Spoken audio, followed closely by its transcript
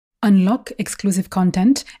Unlock exclusive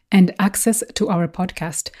content and access to our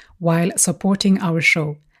podcast while supporting our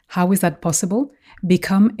show. How is that possible?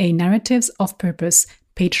 Become a Narratives of Purpose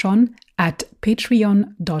patron at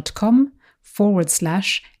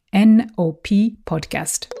patreon.com/NOP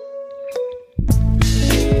podcast.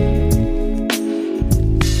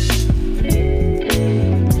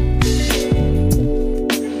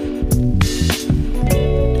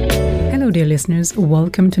 Hello, dear listeners.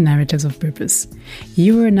 Welcome to Narratives of Purpose.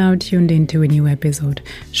 You are now tuned into a new episode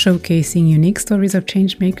showcasing unique stories of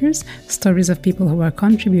changemakers, stories of people who are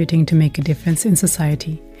contributing to make a difference in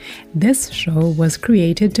society. This show was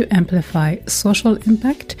created to amplify social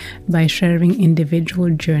impact by sharing individual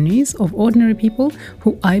journeys of ordinary people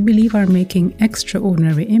who I believe are making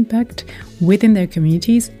extraordinary impact within their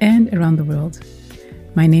communities and around the world.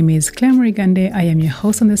 My name is Claire Morigande. I am your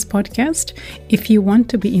host on this podcast. If you want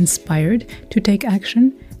to be inspired to take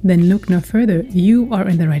action, then look no further. You are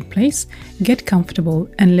in the right place. Get comfortable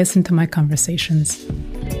and listen to my conversations.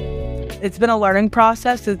 It's been a learning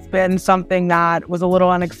process. It's been something that was a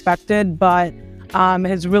little unexpected, but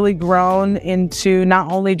has really grown into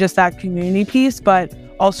not only just that community piece, but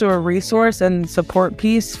also a resource and support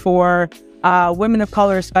piece for women of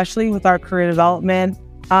color, especially with our career development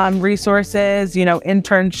resources,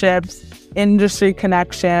 internships, industry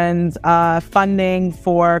connections, funding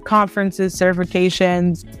for conferences,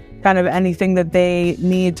 certifications, kind of anything that they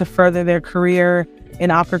need to further their career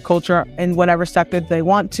in aquaculture in whatever sector they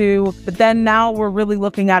want to. But then now we're really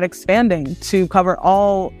looking at expanding to cover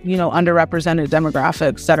all, underrepresented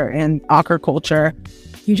demographics that are in aquaculture.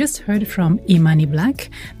 You just heard from Imani Black,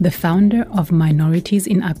 the founder of Minorities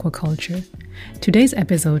in Aquaculture. Today's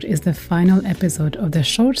episode is the final episode of the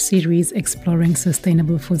short series exploring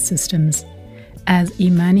sustainable food systems. As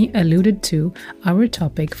Imani alluded to, our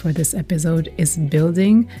topic for this episode is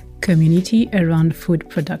building community around food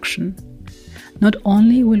production. Not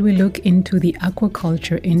only will we look into the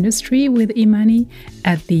aquaculture industry with Imani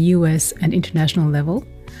at the US and international level,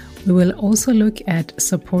 we will also look at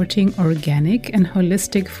supporting organic and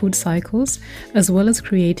holistic food cycles, as well as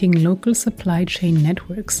creating local supply chain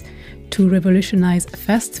networks to revolutionize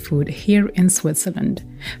fast food here in Switzerland.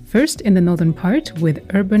 First in the northern part with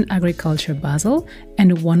Urban Agriculture Basel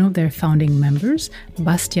and one of their founding members,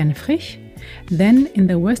 Bastian Frich. Then in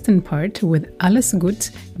the western part with Alles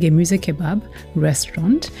Gut Gemüsekebab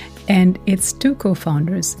restaurant and its two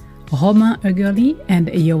co-founders, Romain Oegerli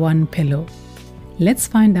and Johan Pelot. Let's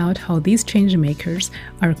find out how these changemakers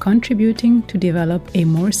are contributing to develop a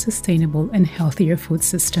more sustainable and healthier food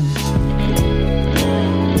system.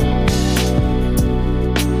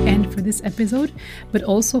 And for this episode, but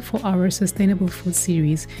also for our Sustainable Food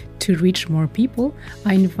series to reach more people,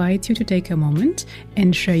 I invite you to take a moment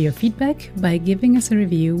and share your feedback by giving us a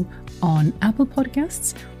review on Apple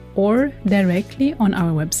Podcasts or directly on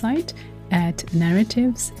our website at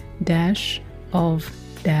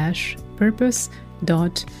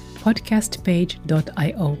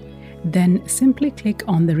narratives-of-purpose.podcastpage.io. Then simply click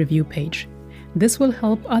on the review page. This will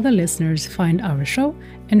help other listeners find our show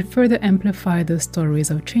and further amplify the stories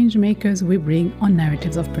of changemakers we bring on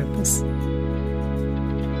Narratives of Purpose.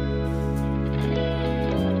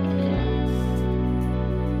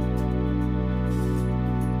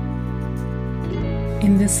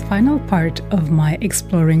 In this final part of my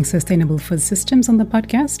Exploring Sustainable Food Systems on the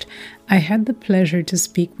podcast, I had the pleasure to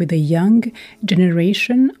speak with a young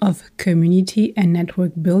generation of community and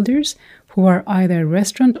network builders who are either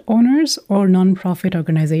restaurant owners or nonprofit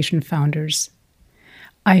organization founders.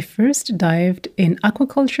 I first dived in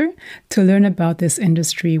aquaculture to learn about this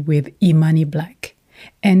industry with Imani Black.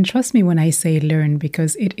 And trust me when I say learn,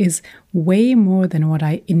 because it is way more than what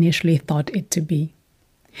I initially thought it to be.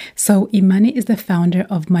 So Imani is the founder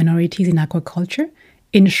of Minorities in Aquaculture,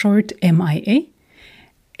 in short MIA,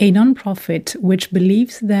 a nonprofit which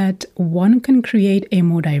believes that one can create a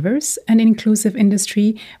more diverse and inclusive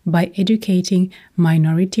industry by educating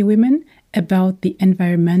minority women about the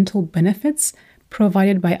environmental benefits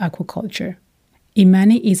provided by aquaculture.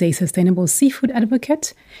 Imani is a sustainable seafood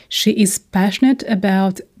advocate. She is passionate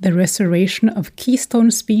about the restoration of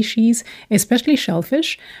keystone species, especially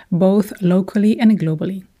shellfish, both locally and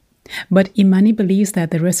globally. But Imani believes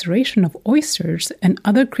that the restoration of oysters and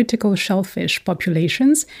other critical shellfish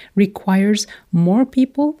populations requires more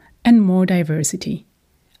people and more diversity.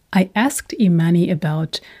 I asked Imani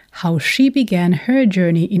about how she began her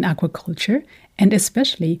journey in aquaculture and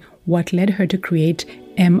especially what led her to create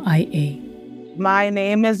MIA. My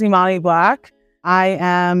name is Imani Black. I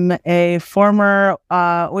am a former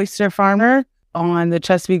oyster farmer on the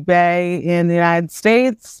Chesapeake Bay in the United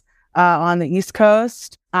States, on the East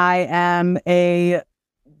Coast. I am a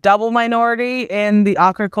double minority in the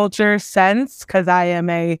aquaculture sense because I am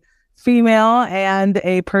a female and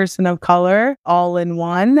a person of color all in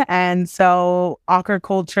one. And so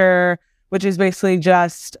aquaculture, which is basically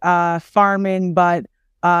just farming, but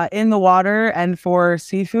in the water and for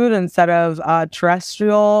seafood instead of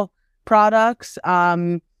terrestrial products.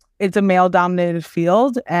 It's a male-dominated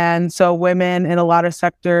field. And so women in a lot of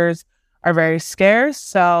sectors are very scarce.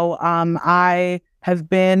 So I have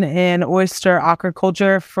been in oyster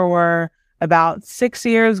aquaculture for about 6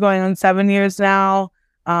 years, going on 7 years now.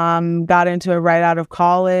 Got into it right out of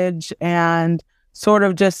college and sort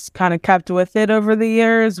of just kind of kept with it over the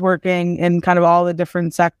years, working in kind of all the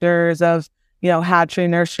different sectors of, hatchery,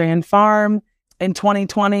 nursery, and farm. In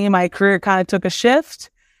 2020, my career kind of took a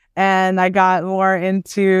shift and I got more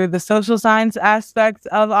into the social science aspects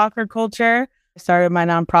of aquaculture. I started my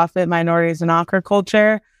nonprofit, Minorities in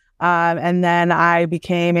Aquaculture. And then I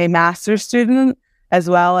became a master's student as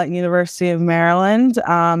well at University of Maryland,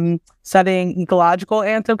 studying ecological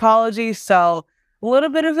anthropology. So a little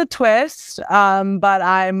bit of a twist, but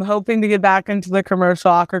I'm hoping to get back into the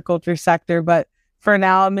commercial aquaculture sector. But for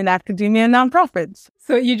now, I'm in academia and nonprofits.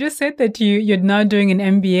 So you just said that you're now doing an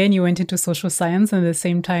MBA and you went into social science, and at the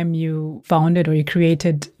same time you founded or you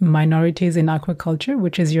created Minorities in Aquaculture,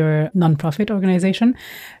 which is your nonprofit organization.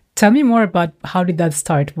 Tell me more about how did that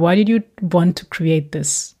start? Why did you want to create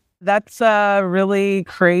this? That's a really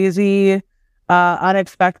crazy,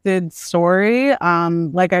 unexpected story.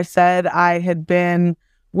 Like I said, I had been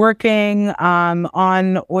working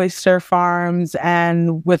on oyster farms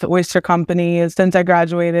and with oyster companies since I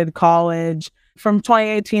graduated college. From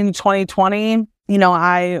 2018 to 2020,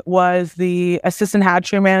 I was the assistant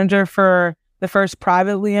hatchery manager for the first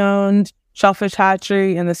privately owned shellfish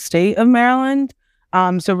hatchery in the state of Maryland.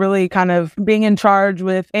 So really kind of being in charge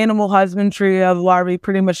with animal husbandry of larvae,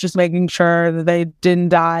 pretty much just making sure that they didn't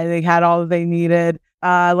die, they had all that they needed.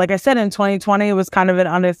 Like I said, in 2020, it was kind of an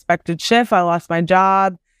unexpected shift. I lost my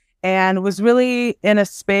job and was really in a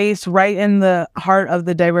space right in the heart of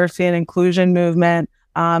the diversity and inclusion movement,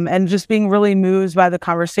 and just being really moved by the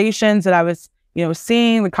conversations that I was,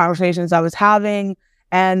 seeing, the conversations I was having,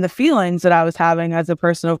 and the feelings that I was having as a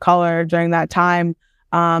person of color during that time,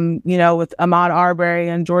 with Ahmaud Arbery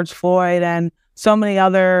and George Floyd and so many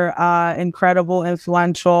other incredible,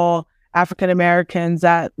 influential African Americans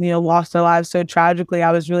that, lost their lives so tragically.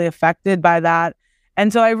 I was really affected by that.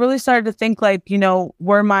 And so I really started to think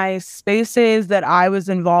were my spaces that I was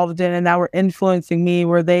involved in and that were influencing me,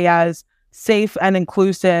 were they as safe and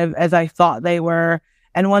inclusive as I thought they were?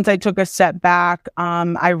 And once I took a step back,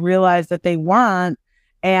 I realized that they weren't.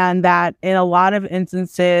 And that in a lot of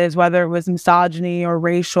instances, whether it was misogyny or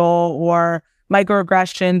racial or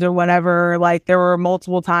microaggressions or whatever, there were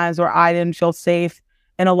multiple times where I didn't feel safe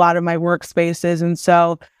in a lot of my workspaces. And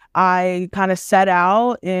so I kind of set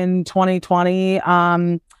out in 2020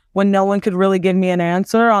 when no one could really give me an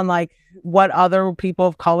answer on what other people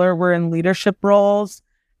of color were in leadership roles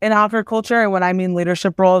in aquaculture. And when I mean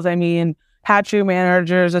leadership roles, I mean hatchery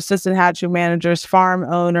managers, assistant hatchery managers, farm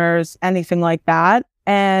owners, anything like that.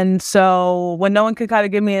 And so when no one could kind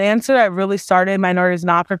of give me an answer, I really started Minorities in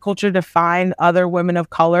Aquaculture to find other women of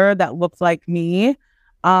color that looked like me,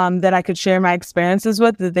 that I could share my experiences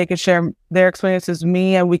with, that they could share their experiences with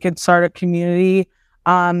me, and we could start a community,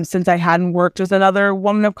 since I hadn't worked with another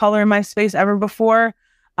woman of color in my space ever before.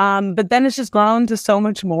 But then it's just grown to so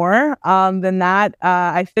much more than that.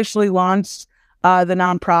 I officially launched the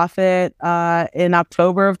nonprofit in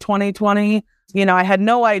October of 2020. I had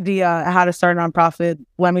no idea how to start a nonprofit.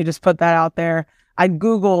 Let me just put that out there. I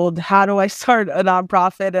Googled, how do I start a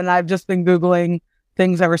nonprofit? And I've just been Googling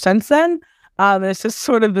things ever since then. It's just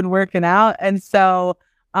sort of been working out. And so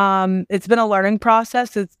it's been a learning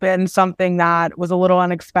process. It's been something that was a little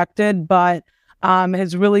unexpected, but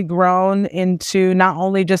has really grown into not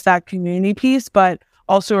only just that community piece, but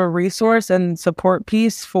also a resource and support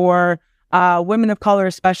piece for women of color,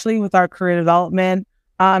 especially with our career development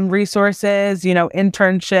resources,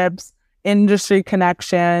 internships, industry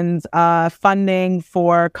connections, funding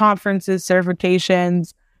for conferences,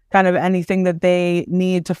 certifications, kind of anything that they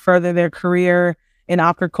need to further their career in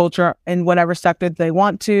aquaculture in whatever sector they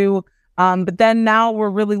want to. But then now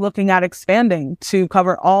we're really looking at expanding to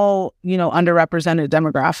cover all, underrepresented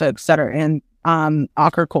demographics that are in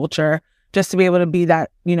aquaculture, just to be able to be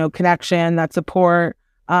that, connection, that support,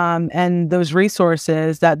 and those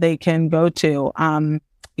resources that they can go to,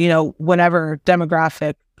 whatever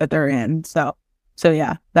demographic that they're in. So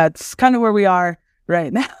yeah, that's kind of where we are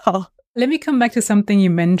right now. Let me come back to something you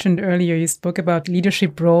mentioned earlier. You spoke about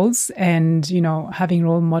leadership roles and, having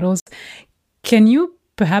role models. Can you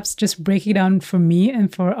perhaps just break it down for me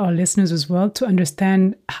and for our listeners as well to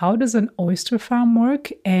understand how does an oyster farm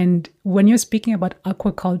work? And when you're speaking about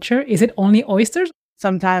aquaculture, is it only oysters?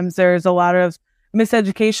 Sometimes there's a lot of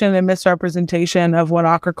miseducation and misrepresentation of what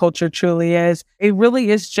aquaculture truly is. It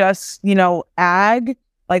really is just, ag,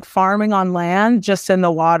 like farming on land, just in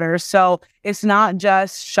the water. So it's not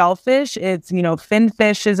just shellfish. It's,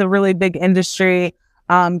 finfish is a really big industry.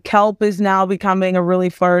 Kelp is now becoming a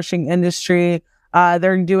really flourishing industry.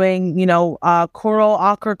 They're doing, coral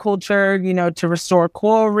aquaculture, to restore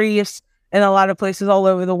coral reefs in a lot of places all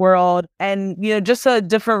over the world. And, just a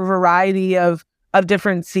different variety of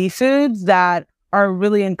different seafoods that are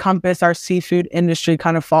really encompass our seafood industry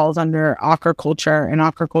kind of falls under aquaculture and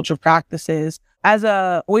aquaculture practices. As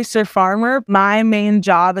a oyster farmer, my main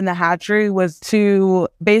job in the hatchery was to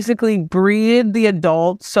basically breed the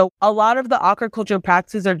adults. So a lot of the aquaculture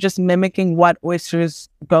practices are just mimicking what oysters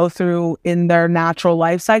go through in their natural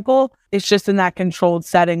life cycle. It's just in that controlled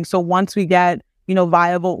setting. So once we get,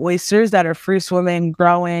 viable oysters that are free swimming,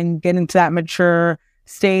 growing, getting to that mature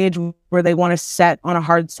stage where they want to set on a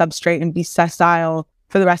hard substrate and be sessile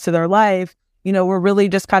for the rest of their life, we're really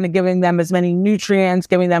just kind of giving them as many nutrients,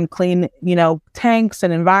 giving them clean, tanks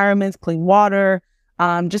and environments, clean water,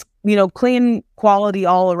 just, clean quality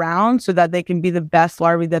all around so that they can be the best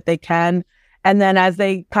larvae that they can. And then as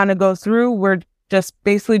they kind of go through, we're just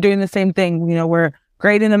basically doing the same thing. We're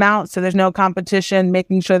grading them out so there's no competition,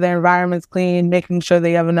 making sure their environment's clean, making sure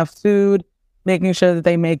they have enough food, making sure that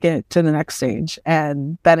they make it to the next stage.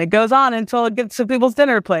 And then it goes on until it gets to people's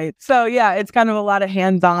dinner plate. So yeah, it's kind of a lot of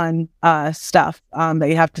hands-on stuff that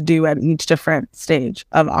you have to do at each different stage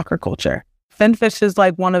of aquaculture. Finfish is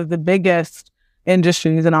like one of the biggest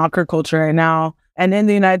industries in aquaculture right now. And in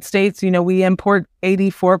the United States, we import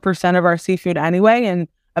 84% of our seafood anyway, and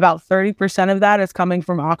about 30% of that is coming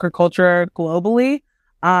from aquaculture globally.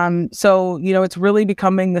 So, it's really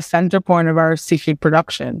becoming the center point of our seafood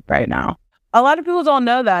production right now. A lot of people don't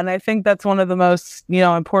know that. And I think that's one of the most,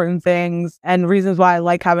 important things and reasons why I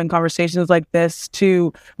like having conversations like this,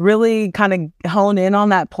 to really kind of hone in on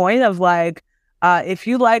that point of like, if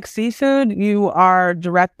you like seafood, you are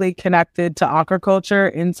directly connected to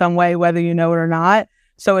aquaculture in some way, whether you know it or not.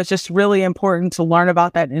 So it's just really important to learn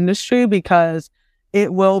about that industry because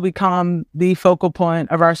it will become the focal point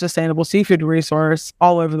of our sustainable seafood resource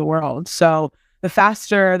all over the world. So the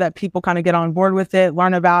faster that people kind of get on board with it,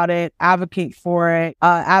 learn about it, advocate for it,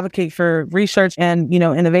 advocate for research and,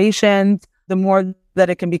 innovations, the more that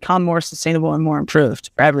it can become more sustainable and more improved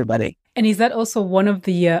for everybody. And is that also one of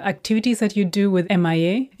the activities that you do with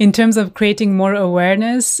MIA in terms of creating more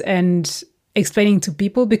awareness and explaining to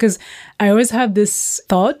people? Because I always have this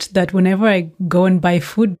thought that whenever I go and buy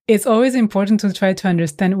food, it's always important to try to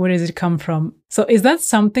understand where does it come from. So is that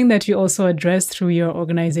something that you also address through your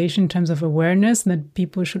organization in terms of awareness, that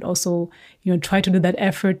people should also, try to do that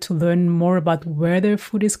effort to learn more about where their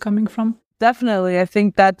food is coming from? Definitely. I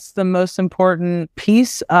think that's the most important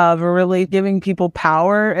piece of really giving people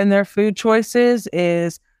power in their food choices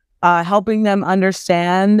is helping them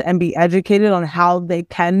understand and be educated on how they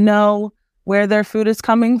can know where their food is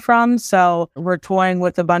coming from. So we're toying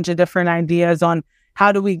with a bunch of different ideas on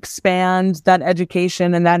how do we expand that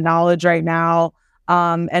education and that knowledge right now,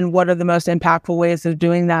 and what are the most impactful ways of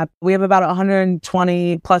doing that. We have about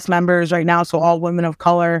 120 plus members right now, so all women of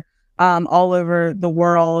color all over the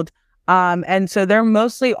world. And so they're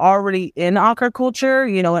mostly already in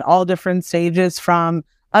aquaculture, in all different stages from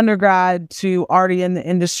undergrad to already in the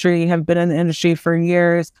industry, have been in the industry for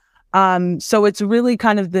years. So it's really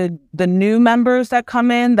kind of the new members that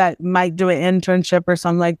come in that might do an internship or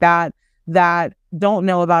something like that, that don't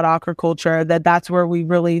know about aquaculture, that's where we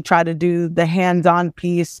really try to do the hands-on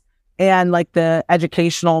piece and like the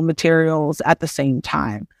educational materials at the same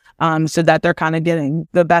time, so that they're kind of getting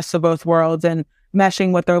the best of both worlds and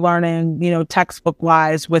meshing what they're learning,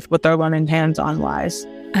 textbook-wise with what they're learning hands-on-wise.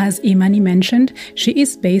 As Imani mentioned, she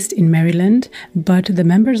is based in Maryland, but the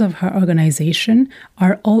members of her organization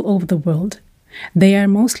are all over the world. They are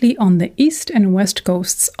mostly on the east and west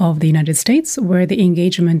coasts of the United States, where the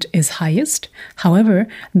engagement is highest. However,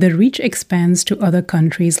 the reach expands to other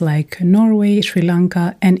countries like Norway, Sri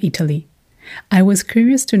Lanka, and Italy. I was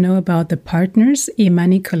curious to know about the partners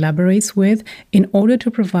Imani collaborates with in order to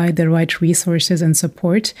provide the right resources and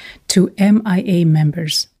support to MIA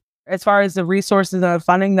members. As far as the resources and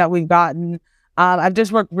funding that we've gotten, I've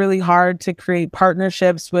just worked really hard to create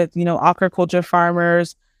partnerships with, aquaculture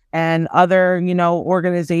farmers and other,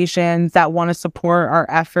 organizations that want to support our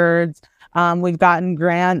efforts. We've gotten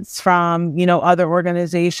grants from, other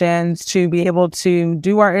organizations to be able to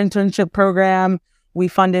do our internship program. We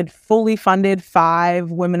fully funded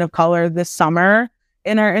 5 women of color this summer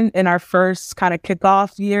in our first kind of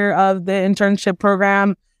kickoff year of the internship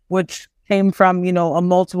program, which came from, a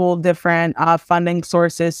multiple different funding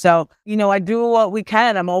sources. So, I do what we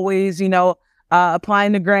can. I'm always,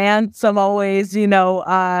 applying to grants. I'm always,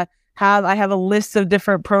 I have a list of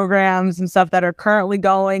different programs and stuff that are currently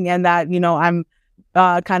going and that, I'm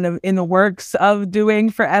kind of in the works of doing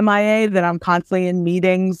for MIA, that I'm constantly in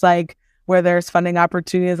meetings like where there's funding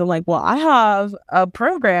opportunities. I'm like, well, I have a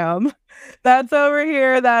program that's over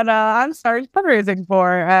here that I'm starting fundraising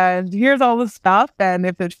for, and here's all the stuff, and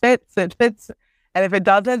if it fits, it fits, and if it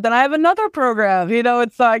doesn't, then I have another program.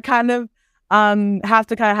 It's like kind of have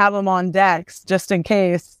to kind of have them on decks just in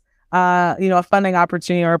case a funding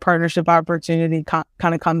opportunity or a partnership opportunity kind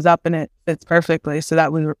of comes up and it fits perfectly, so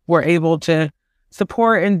that we're able to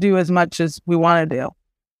support and do as much as we want to do.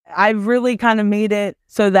 I've really kind of made it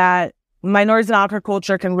so that minorities in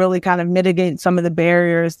aquaculture can really kind of mitigate some of the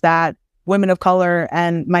barriers that women of color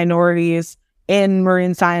and minorities in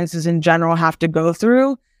marine sciences in general have to go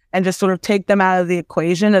through, and just sort of take them out of the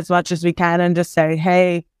equation as much as we can and just say,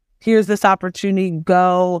 hey, here's this opportunity,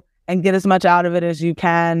 go and get as much out of it as you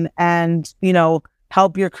can, and,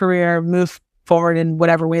 help your career move forward in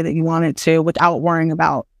whatever way that you want it to without worrying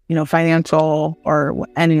about, financial or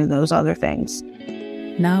any of those other things.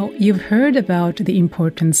 Now, you've heard about the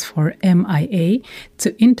importance for MIA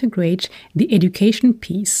to integrate the education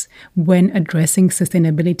piece when addressing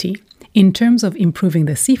sustainability in terms of improving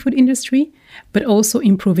the seafood industry, but also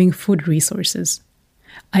improving food resources.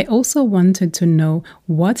 I also wanted to know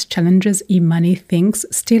what challenges Imani thinks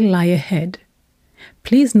still lie ahead.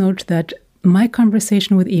 Please note that my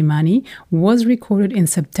conversation with Imani was recorded in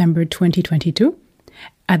September 2022,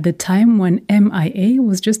 at the time when MIA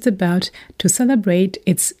was just about to celebrate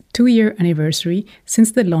its 2-year anniversary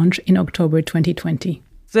since the launch in October 2020.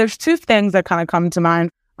 So there's 2 things that kind of come to mind.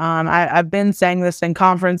 I've been saying this in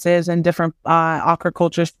conferences and different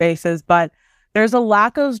aquaculture spaces, but there's a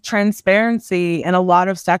lack of transparency in a lot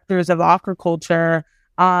of sectors of aquaculture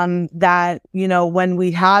that, when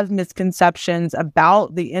we have misconceptions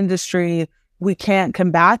about the industry, we can't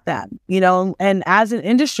combat them, and as an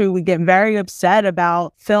industry, we get very upset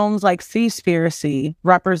about films like Seaspiracy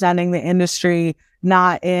representing the industry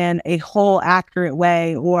not in a whole accurate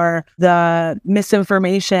way, or the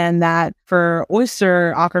misinformation that for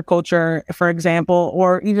oyster aquaculture, for example,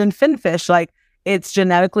 or even finfish, like it's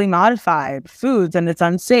genetically modified foods and it's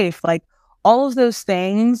unsafe. Like all of those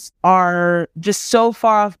things are just so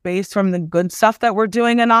far off base from the good stuff that we're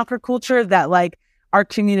doing in aquaculture that like our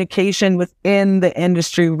communication within the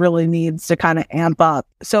industry really needs to kind of amp up.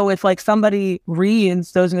 So if like somebody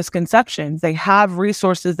reads those misconceptions, they have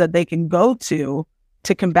resources that they can go to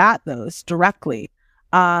combat those directly.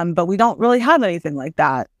 But we don't really have anything like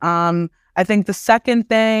that. I think the second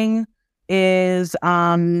thing is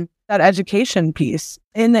that education piece.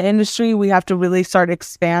 In the industry, we have to really start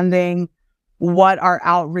expanding what our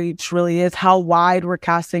outreach really is, how wide we're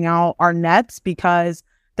casting out our nets, because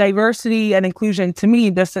diversity and inclusion to me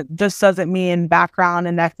just doesn't mean background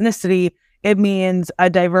and ethnicity. It means a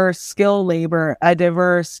diverse skill labor, a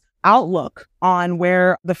diverse outlook on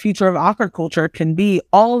where the future of aquaculture can be.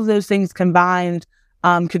 All of those things combined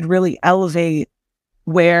could really elevate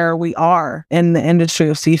where we are in the industry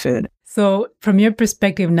of seafood. So from your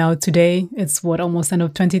perspective now, today, it's almost end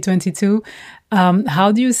of 2022.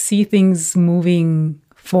 How do you see things moving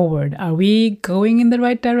forward? Are we going in the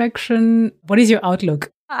right direction? What is your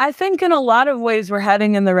outlook? I think in a lot of ways we're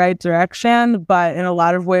heading in the right direction, but in a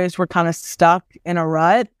lot of ways we're kind of stuck in a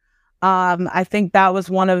rut. I think that was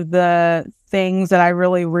one of the things that I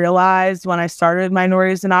really realized when I started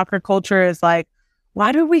Minorities in Aquaculture is like,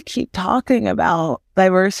 why do we keep talking about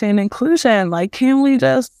diversity and inclusion? Like, can't we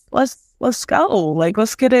just let's go? Like,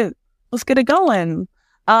 let's get it going.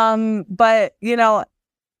 But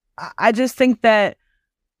I just think that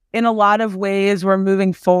in a lot of ways, we're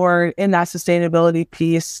moving forward in that sustainability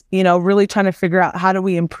piece, really trying to figure out how do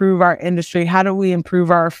we improve our industry? How do we improve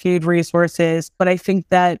our food resources? But I think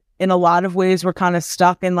that in a lot of ways, we're kind of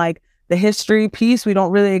stuck in like the history piece. We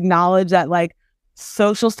don't really acknowledge that like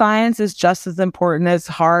social science is just as important as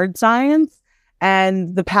hard science.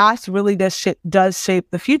 And the past really does shape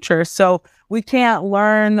the future. So we can't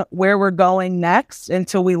learn where we're going next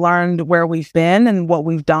until we learned where we've been and what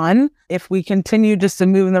we've done. If we continue just to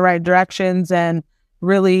move in the right directions and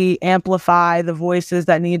really amplify the voices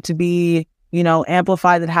that need to be,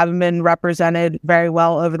 amplified, that haven't been represented very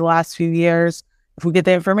well over the last few years, if we get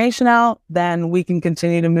the information out, then we can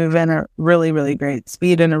continue to move in a really, really great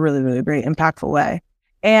speed in a really, really great impactful way.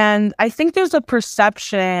 And I think there's a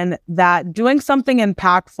perception that doing something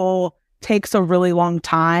impactful takes a really long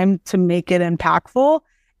time to make it impactful.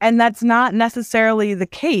 And that's not necessarily the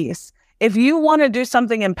case. If you want to do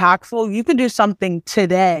something impactful, you can do something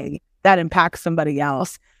today that impacts somebody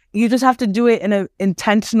else. You just have to do it in an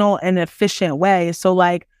intentional and efficient way. So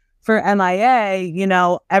like for MIA, you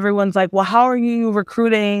know, everyone's like, well, how are you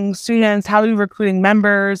recruiting students? How are you recruiting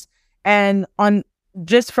members? And on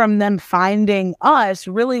just from them finding us,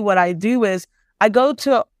 really what I do is I go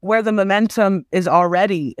to where the momentum is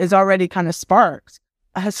already kind of sparked.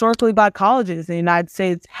 Historically Black colleges in the United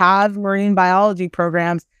States have marine biology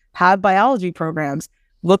programs, have biology programs.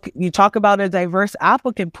 Look, you talk about a diverse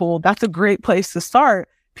applicant pool. That's a great place to start.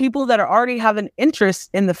 People that already have an interest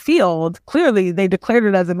in the field, clearly they declared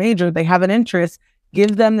it as a major, they have an interest,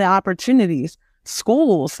 give them the opportunities.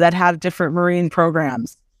 Schools that have different marine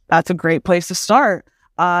programs, that's a great place to start.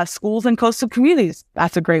 Schools in coastal communities,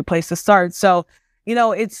 that's a great place to start. So, you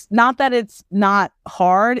know, it's not that it's not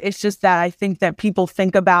hard. It's just that I think that people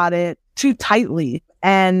think about it too tightly.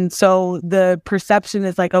 And so the perception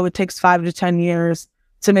is like, oh, it takes 5 to 10 years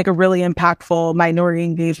to make a really impactful minority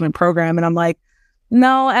engagement program. And I'm like,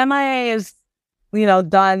 no, MIA is, you know,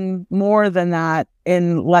 done more than that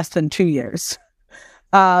in less than 2 years.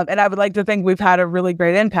 And I would like to think we've had a really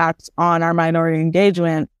great impact on our minority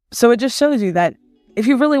engagement. So it just shows you that if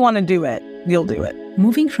you really want to do it, you'll do it.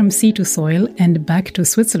 Moving from sea to soil and back to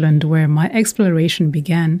Switzerland, where my exploration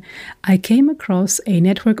began, I came across a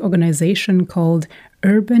network organization called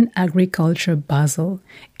Urban Agriculture Basel,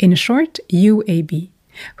 in short, UAB,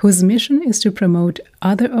 whose mission is to promote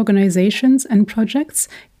other organizations and projects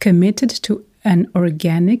committed to an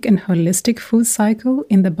organic and holistic food cycle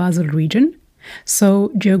in the Basel region.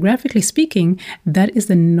 So, geographically speaking, that is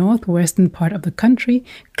the northwestern part of the country,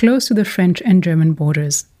 close to the French and German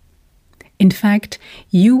borders. In fact,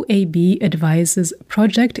 UAB advises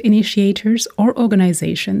project initiators or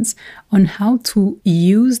organizations on how to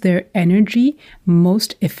use their energy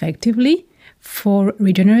most effectively for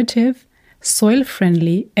regenerative,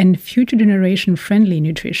 soil-friendly, and future generation-friendly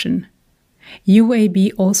nutrition.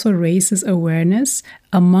 UAB also raises awareness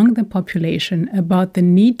among the population about the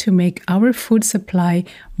need to make our food supply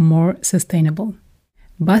more sustainable.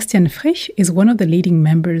 Bastian Frich is one of the leading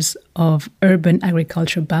members of Urban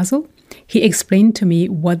Agriculture Basel. He explained to me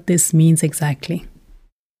what this means exactly.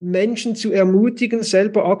 Menschen zu ermutigen,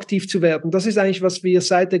 selber aktiv zu werden. Das ist eigentlich, was wir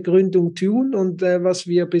seit der Gründung tun und was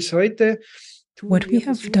wir bis heute. What we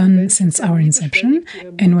have done since our inception,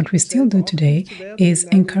 and what we still do today, is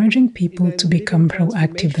encouraging people to become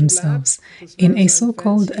proactive themselves in a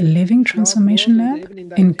so-called Living Transformation Lab,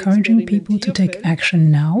 encouraging people to take action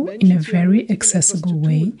now in a very accessible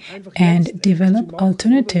way and develop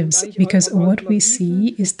alternatives, because what we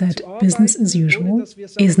see is that business as usual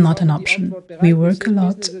is not an option. We work a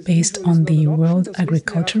lot based on the World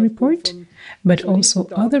Agriculture Report, but also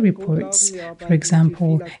other reports, for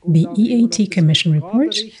example, the EAT Commission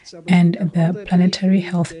report and the Planetary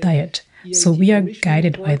Health Diet. So we are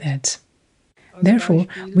guided by that. Therefore,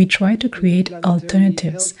 we try to create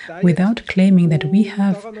alternatives without claiming that we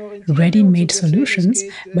have ready-made solutions,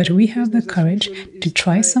 but we have the courage to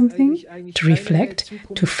try something, to reflect,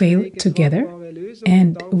 to fail together,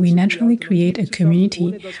 and we naturally create a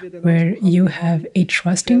community where you have a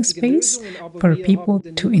trusting space for people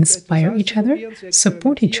to inspire each other,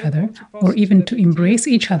 support each other, or even to embrace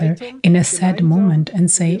each other in a sad moment and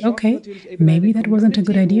say, okay, maybe that wasn't a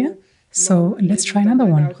good idea. So let's try another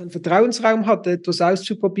one. Auch einen Vertrauensraum hat, etwas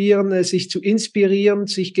auszuprobieren, sich zu inspirieren,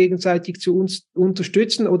 sich gegenseitig zu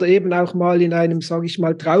unterstützen oder eben auch mal in einem, sage ich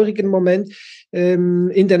mal, traurigen Moment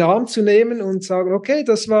in den Arm zu nehmen und sagen, okay,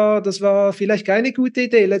 das war vielleicht keine gute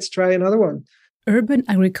Idee, let's try another one. Urban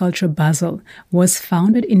Agriculture Basel was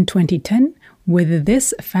founded in 2010 with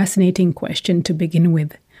this fascinating question to begin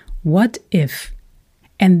with: what if?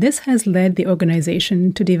 And this has led the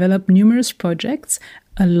organization to develop numerous projects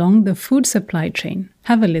along the food supply chain.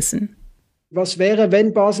 Have a listen. Was wäre,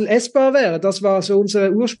 wenn Basel essbar wäre? Das war so unsere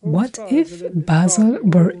Ursprung. What if Basel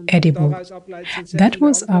were edible? That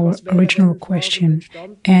was our original question,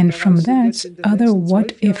 and from that, other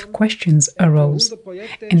what-if questions arose.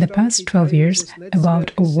 In the past 12 years,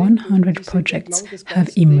 about 100 projects have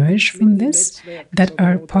emerged from this that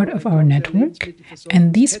are part of our network,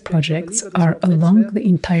 and these projects are along the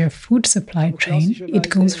entire food supply chain. It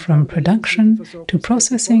goes from production to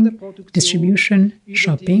processing, distribution,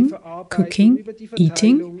 shopping, cooking,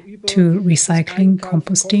 eating, to recycling,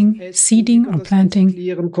 composting, seeding or planting.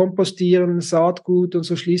 Kompostieren, Saatgut und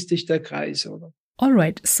so schließt sich der Kreis, oder? All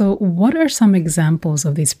right, so what are some examples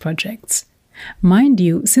of these projects? Mind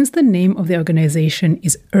you, since the name of the organization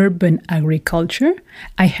is Urban Agriculture,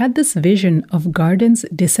 I had this vision of gardens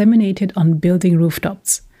disseminated on building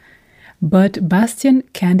rooftops. But Bastian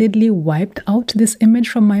candidly wiped out this image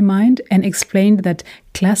from my mind and explained that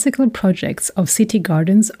classical projects of city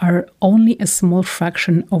gardens are only a small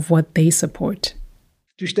fraction of what they support.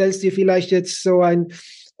 Du stellst dir vielleicht jetzt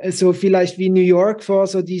so vielleicht wie New York vor,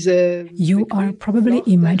 so diese... You are probably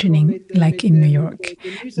imagining, like in New York,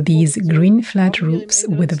 these green flat roofs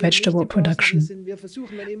with vegetable production.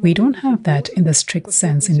 We don't have that in the strict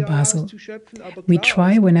sense in Basel. We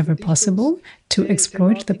try whenever possible to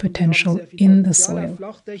exploit the potential in the soil.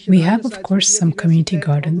 We have, of course, some community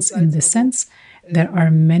gardens in this sense. There are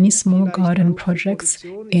many small garden projects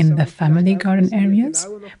in the family garden areas,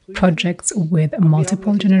 projects with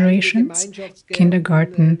multiple generations,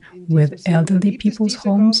 kindergarten with elderly people's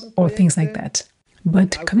homes, or things like that.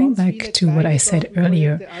 But coming back to what I said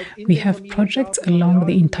earlier, we have projects along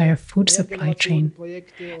the entire food supply chain.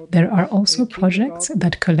 There are also projects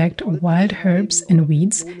that collect wild herbs and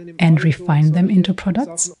weeds and refine them into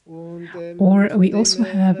products. Or we also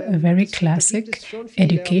have very classic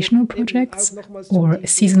educational projects or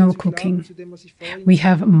seasonal cooking. We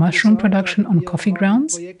have mushroom production on coffee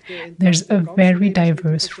grounds. There's a very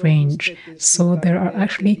diverse range, so there are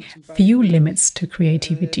actually few limits to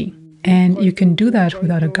creativity. And you can do that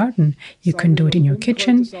without a garden. You can do it in your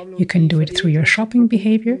kitchen. You can do it through your shopping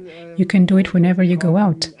behavior. You can do it whenever you go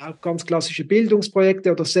out. Auch ganz klassische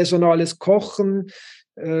Bildungsprojekte oder saisonales Kochen.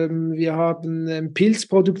 Wir haben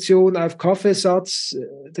Pilzproduktion auf Kaffeesatz.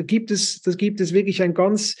 Da gibt es wirklich ein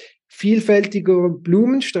ganz vielfältiger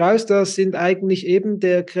Blumenstrauß. Da sind eigentlich eben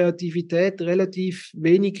der Kreativität relativ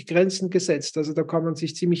wenig Grenzen gesetzt. Also da kann man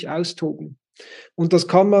sich ziemlich austoben. Und das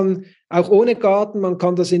kann man auch ohne Garten, man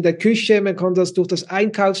kann das in der Küche, man kann das durch das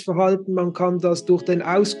Einkaufsverhalten, man kann das durch den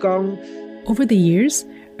Ausgang. Over the years,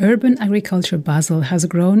 Urban Agriculture Basel has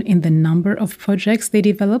grown in the number of projects they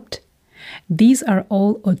developed. These are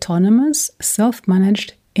all autonomous,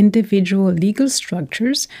 self-managed, individual legal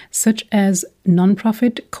structures such as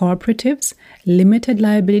non-profit cooperatives, limited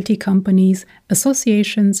liability companies,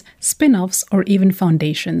 associations, spin-offs, or even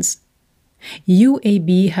foundations.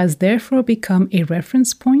 UAB has therefore become a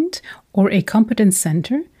reference point or a competence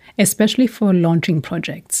center, especially for launching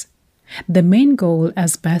projects. The main goal,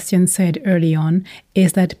 as Bastian said early on,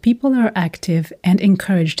 is that people are active and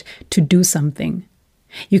encouraged to do something.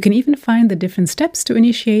 You can even find the different steps to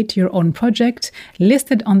initiate your own project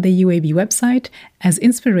listed on the UAB website as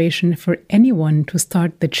inspiration for anyone to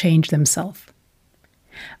start the change themselves.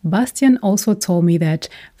 Bastian also told me that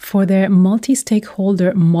for their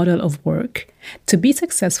multi-stakeholder model of work, to be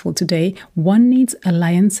successful today, one needs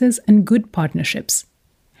alliances and good partnerships.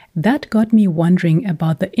 That got me wondering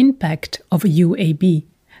about the impact of UAB.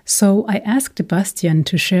 So I asked Bastian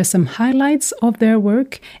to share some highlights of their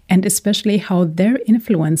work and especially how their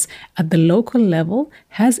influence at the local level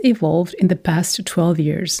has evolved in the past 12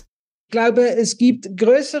 years. Ich glaube, es gibt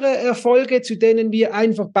größere Erfolge, zu denen wir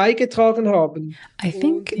einfach beigetragen haben. I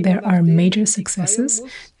think there are major successes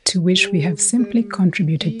to which we have simply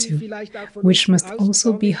contributed to, which must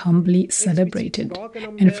also be humbly celebrated,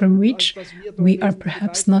 and from which we are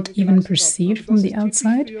perhaps not even perceived from the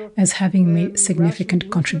outside as having made significant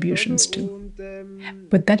contributions to.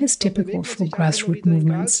 But that is typical for grassroots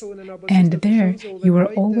movements, and there you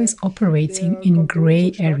are always operating in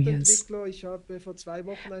grey areas.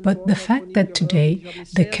 But the fact that today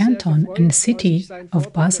the canton and city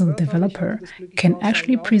of Basel developer can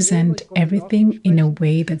actually present everything in a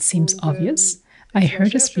way that seems obvious. I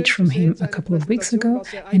heard a speech from him a couple of weeks ago,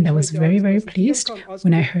 and I was very, very pleased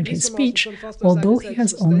when I heard his speech, although he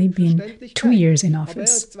has only been 2 years in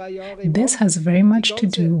office. This has very much to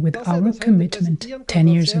do with our commitment 10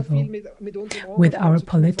 years ago, with our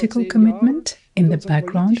political commitment in the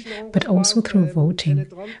background, but also through voting.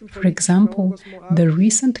 For example, the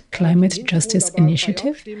recent Climate Justice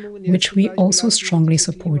Initiative, which we also strongly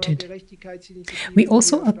supported. We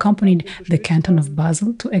also accompanied the Canton of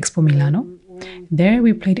Basel to Expo Milano. There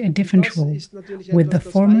we played a different role with the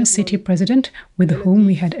former city president with whom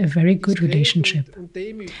we had a very good relationship.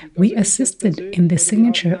 We assisted in the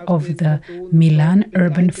signature of the Milan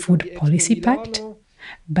Urban Food Policy Pact.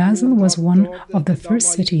 Basel was one of the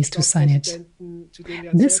first cities to sign it.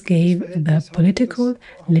 This gave the political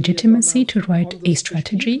legitimacy to write a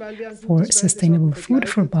strategy for sustainable food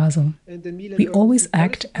for Basel. We always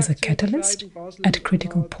act as a catalyst at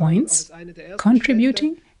critical points,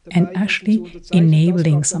 contributing and actually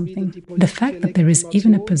enabling something. The fact that there is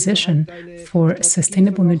even a position for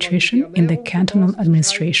sustainable nutrition in the cantonal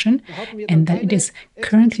administration and that it is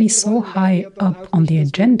currently so high up on the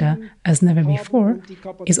agenda as never before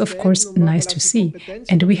is of course nice to see,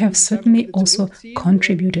 and we have certainly also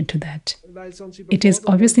contributed to that. It is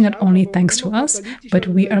obviously not only thanks to us, but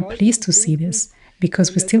we are pleased to see this,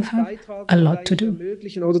 because we still have a lot to do.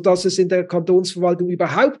 Oder dass es in der Kantonsverwaltung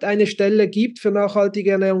überhaupt eine Stelle gibt für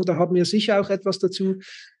nachhaltige Ernährung, da haben wir sicher auch etwas dazu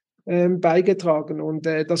beigetragen. Und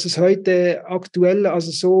dass es heute aktuell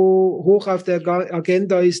also so hoch auf der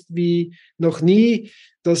Agenda ist wie noch nie,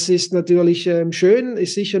 das ist natürlich schön,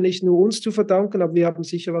 ist sicher nicht nur uns zu verdanken, aber wir haben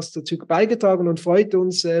sicher was dazu beigetragen und freut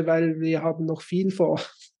uns, weil wir haben noch viel vor.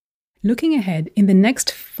 Looking ahead, in the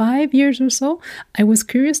next 5 years or so, I was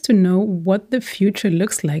curious to know what the future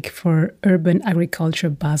looks like for urban agriculture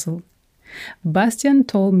Basel. Bastian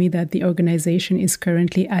told me that the organization is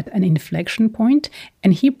currently at an inflection point,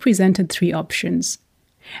 and he presented 3 options.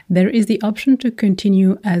 There is the option to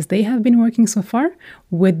continue as they have been working so far,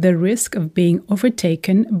 with the risk of being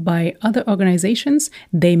overtaken by other organizations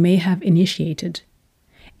they may have initiated.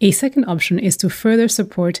 A second option is to further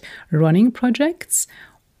support running projects,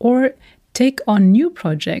 or take on new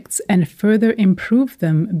projects and further improve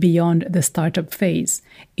them beyond the startup phase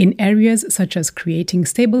in areas such as creating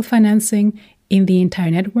stable financing in the entire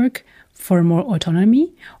network for more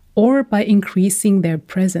autonomy, or by increasing their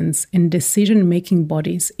presence in decision-making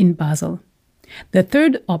bodies in Basel. The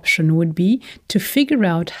third option would be to figure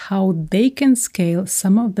out how they can scale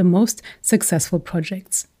some of the most successful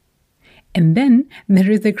projects. And then there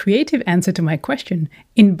is the creative answer to my question,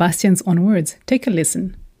 in Bastian's own words. Take a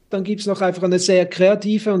listen. Dann gibt es noch einfach eine sehr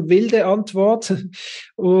kreative und wilde Antwort.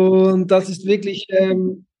 Und das ist wirklich...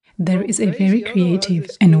 There is a very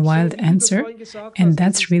creative and wild answer, and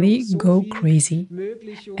that's really go crazy.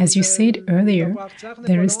 As you said earlier,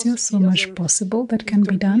 there is still so much possible that can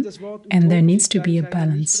be done, and there needs to be a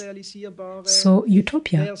balance. So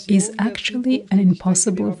utopia is actually an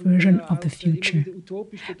impossible version of the future.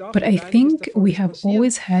 But I think we have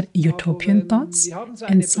always had utopian thoughts,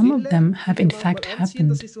 and some of them have in fact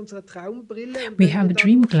happened. We have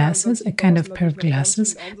dream glasses, a kind of pair of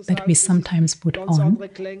glasses that we sometimes put on,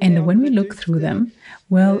 and when we look through them,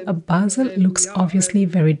 well, Basel looks obviously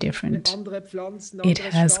very different. It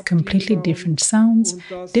has completely different sounds,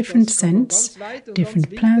 different scents,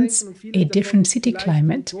 different plants, a different city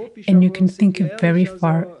climate, and you can think very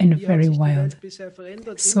far and very wild.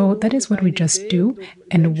 So that is what we just do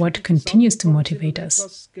and what continues to motivate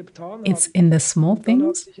us. It's in the small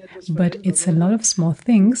things, but it's a lot of small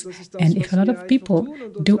things, and if a lot of people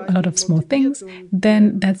do a lot of small things,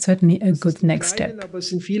 then that's certainly a good next step.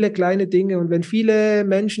 Kleine Dinge, und wenn viele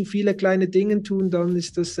Menschen viele kleine Dinge tun, dann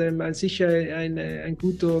ist das sicher ein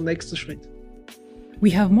guter nächster Schritt. We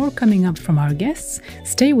have more coming up from our guests.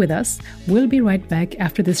 Stay with us. We'll be right back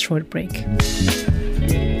after this short break.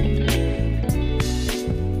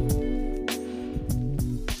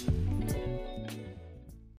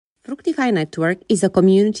 Fructify Network is a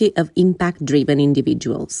community of impact-driven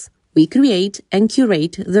individuals. We create and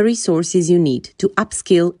curate the resources you need to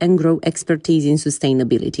upskill and grow expertise in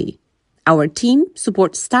sustainability. Our team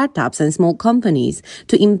supports startups and small companies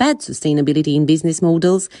to embed sustainability in business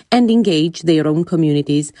models and engage their own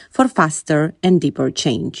communities for faster and deeper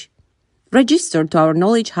change. Register to our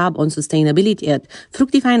Knowledge Hub on sustainability at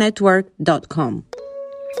fructifynetwork.com.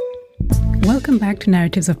 Welcome back to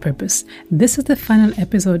Narratives of Purpose. This is the final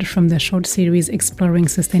episode from the short series exploring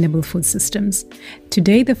sustainable food systems.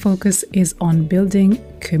 Today, the focus is on building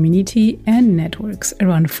community and networks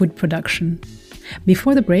around food production.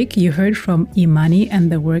 Before the break, you heard from Imani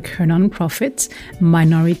and the work her nonprofit,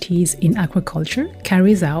 Minorities in Aquaculture,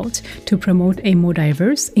 carries out to promote a more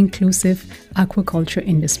diverse, inclusive aquaculture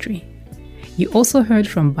industry. You also heard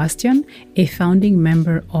from Bastian, a founding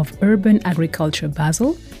member of Urban Agriculture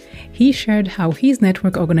Basel. He shared how his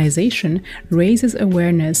network organization raises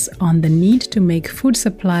awareness on the need to make food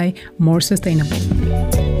supply more sustainable.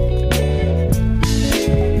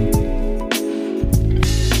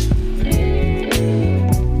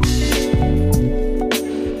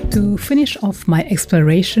 To finish off my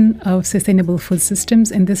exploration of sustainable food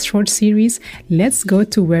systems in this short series, let's go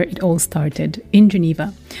to where it all started, in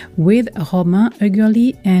Geneva, with Romain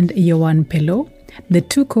Egerly and Johan Pelot, the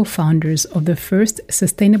 2 co-founders of the first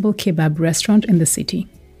sustainable kebab restaurant in the city.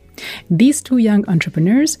 These 2 young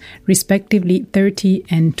entrepreneurs, respectively 30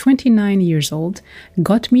 and 29 years old,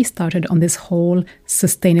 got me started on this whole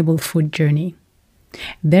sustainable food journey.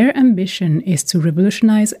 Their ambition is to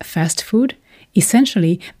revolutionize fast food.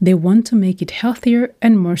 Essentially, they want to make it healthier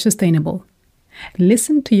and more sustainable.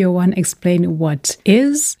 Listen to Yoann explain what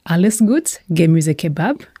is Alles Gut Gemüse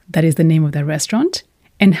Kebab, that is the name of the restaurant,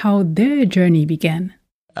 and how their journey began.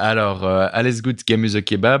 Alors, Alles Gut Gemüse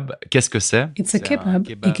Kebab, qu'est-ce que c'est? It's a kebab,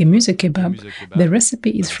 a Gemüse kebab. The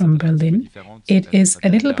recipe is from Berlin. It is a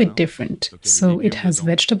little bit different. So it has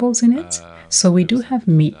vegetables in it. So we do have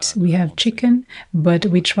meat, we have chicken, but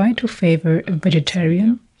we try to favor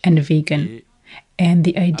vegetarian and vegan. And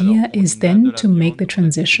the idea is then to make the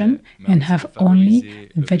transition and have only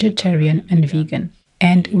vegetarian and vegan.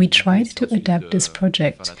 And we tried to adapt this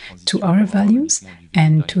project to our values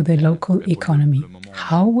and to the local economy.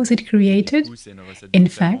 How was it created? In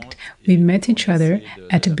fact, we met each other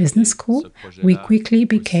at a business school. We quickly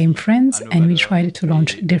became friends and we tried to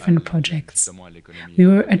launch different projects. We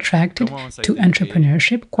were attracted to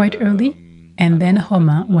entrepreneurship quite early, and then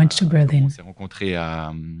Romain went to Berlin. On s'est rencontrés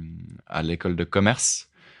à l'école de commerce.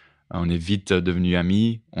 On est vite devenus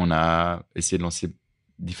amis. On a essayé de lancer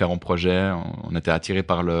différents projets. On était attirés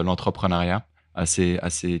par l'entrepreneuriat assez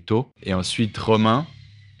tôt. Et ensuite, Romain,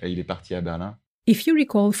 il est parti à Berlin. If you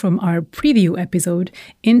recall from our preview episode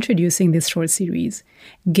introducing this short series,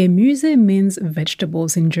 Gemüse means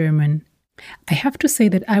vegetables in German. I have to say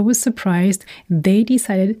that I was surprised they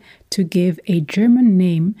decided to give a German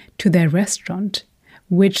name to their restaurant,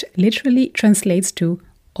 which literally translates to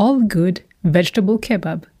all good vegetable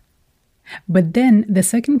kebab. But then the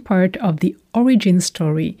second part of the origin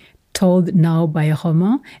story, told now by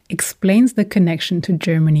Romain, explains the connection to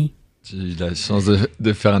Germany. J'ai eu la chance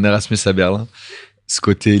de faire un Erasmus à Berlin. Ce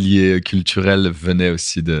côté lié culturel venait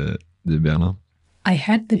aussi de Berlin. I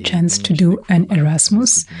had the chance to do an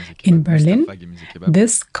Erasmus in Berlin.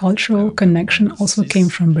 This cultural connection also came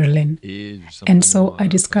from Berlin. And so I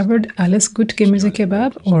discovered Alles Gut Gemüse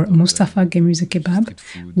Kebab, or Mustafa Gemüse Kebab,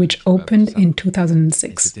 which opened in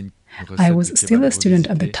 2006. I was still a student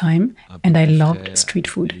at the time, and I loved street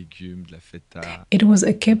food. It was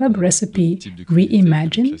a kebab recipe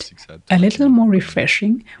reimagined, a little more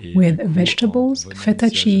refreshing, with vegetables, feta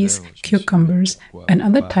cheese, cucumbers, and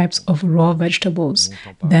other types of raw vegetables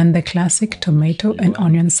than the classic tomato and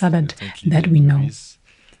onion salad that we know.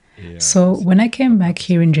 So when I came back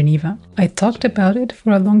here in Geneva, I talked about it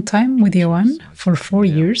for a long time with Yoann for 4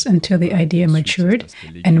 years until the idea matured,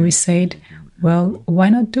 and we said, well, why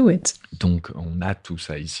not do it? Donc, on a tout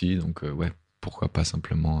ça ici. Donc, ouais, pourquoi pas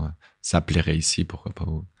simplement, ça plairait ici, pourquoi pas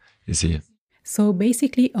essayer. So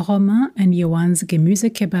basically, Romain and Yoann's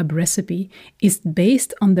Gemüse Kebab recipe is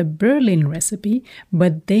based on the Berlin recipe,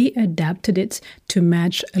 but they adapted it to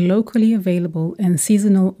match locally available and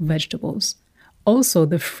seasonal vegetables. Also,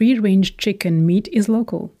 the free-range chicken meat is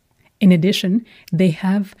local. In addition, they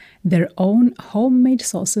have their own homemade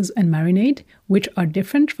sauces and marinade, which are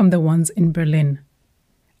different from the ones in Berlin.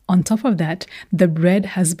 On top of that, the bread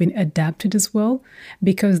has been adapted as well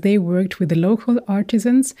because they worked with the local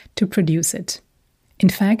artisans to produce it. In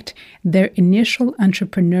fact, their initial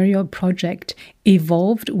entrepreneurial project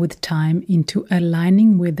evolved with time into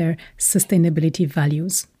aligning with their sustainability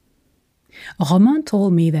values. Romain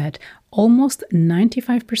told me that almost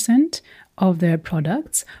 95% of their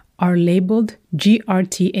products are labeled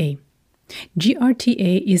GRTA.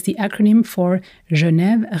 GRTA is the acronym for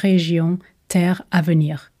Genève Région Terre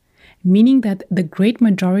Avenir, meaning that the great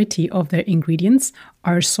majority of their ingredients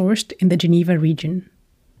are sourced in the Geneva region.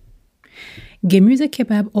 Gemüse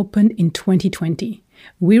Kebab opened in 2020.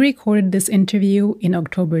 We recorded this interview in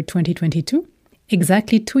October 2022,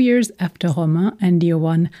 exactly 2 years after Romain and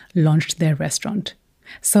Yoann launched their restaurant.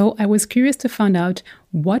 So I was curious to find out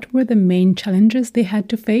what were the main challenges they had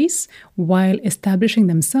to face while establishing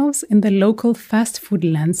themselves in the local fast food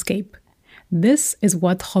landscape. This is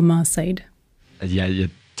what Romain said. Il y a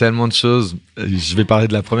tellement de choses. Je vais parler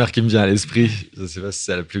de la première qui me vient à l'esprit. Je ne sais pas si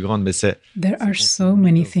c'est la plus grande, mais c'est... There are so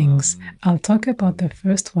many things. I'll talk about the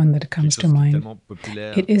first one that comes to mind.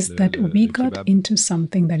 It is that we got into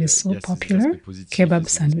something that is so popular, kebab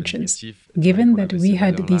sandwiches. Given that we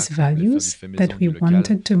had these values, that we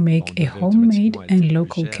wanted to make a homemade and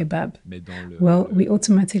local kebab, well, we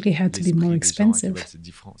automatically had to be more expensive.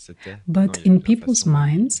 But in people's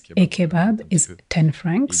minds, a kebab is 10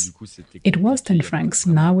 francs. It was 10 francs.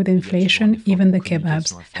 Now with inflation, even the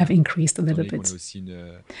kebabs have increased a little bit.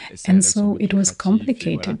 And so it was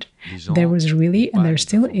complicated. There was really, and there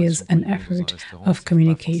still is, an effort of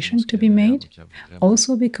communication to be made,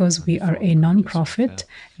 also because we are a non-profit,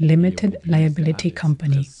 limited liability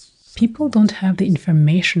company. People don't have the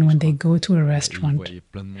information when they go to a restaurant.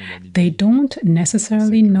 They don't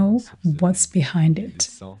necessarily know what's behind it.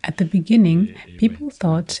 At the beginning, people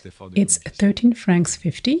thought it's 13 francs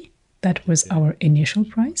 50, That was our initial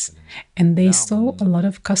price, and they saw a lot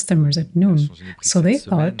of customers at noon, so they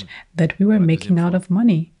thought that we were making out of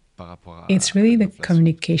money. It's really the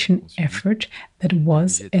communication effort that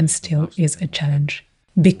was and still is a challenge.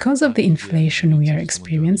 Because of the inflation we are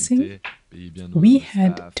experiencing, we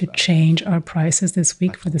had to change our prices this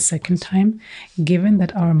week for the second time, given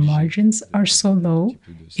that our margins are so low,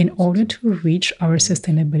 in order to reach our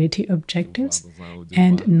sustainability objectives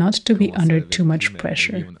and not to be under too much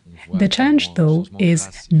pressure. The challenge, though, is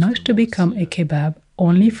not to become a kebab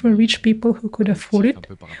only for rich people who could afford it.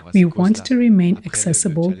 We want to remain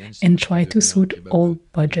accessible and try to suit all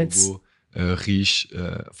budgets. Riche,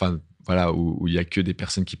 voilà, où il n'y a que des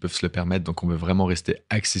personnes qui peuvent se le permettre. Donc, on veut vraiment rester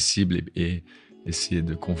accessible et essayer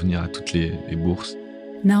de convenir à toutes les bourses.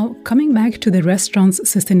 Now, coming back to the restaurant's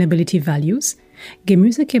sustainability values,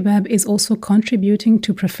 Gemüse Kebab is also contributing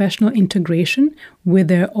to professional integration with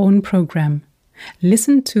their own program.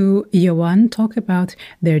 Listen to Johan talk about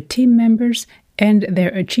their team members and their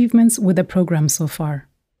achievements with the program so far.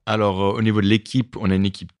 Alors, au niveau de l'équipe, on a une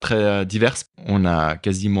équipe très diverse. On a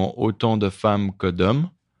quasiment autant de femmes que d'hommes.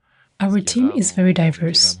 Our team is very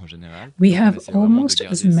diverse. We have almost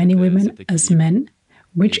as many women as men,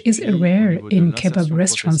 which is rare in kebab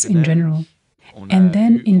restaurants in general. And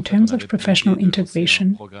then, in terms of professional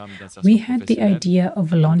integration, we had the idea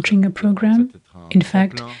of launching a program, in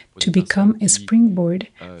fact, to become a springboard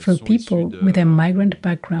for people with a migrant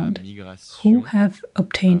background who have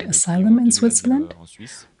obtained asylum in Switzerland,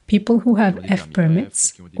 people who have F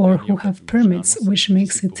permits or who have permits which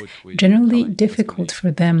makes it generally difficult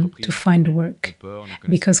for them to find work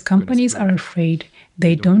because companies are afraid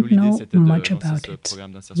they don't know much about it.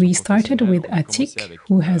 We started with Atik,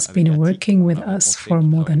 who has been working with us for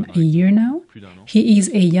more than a year now. He is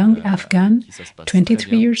a young Afghan,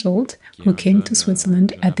 23 years old, who came to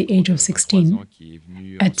Switzerland at the age of 16.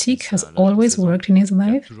 Atik has always worked in his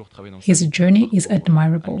life. His journey is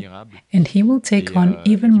admirable, and he will take on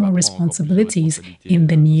even more responsibilities in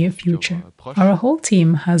the near future. Our whole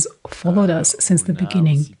team has followed us since the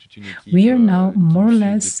beginning. We are now more or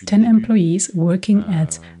less 10 employees working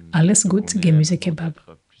at Alles Gut Gemüse Kebab.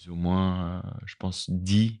 Plus ou moins, je pense,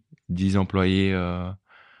 10 employés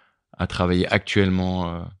à travailler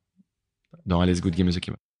actuellement dans Alles Gut Gemüse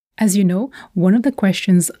Kebab. As you know, one of the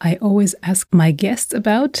questions I always ask my guests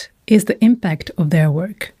about is the impact of their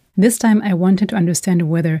work. This time I wanted to understand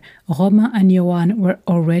whether Romain and Johan were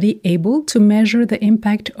already able to measure the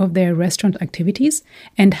impact of their restaurant activities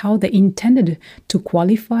and how they intended to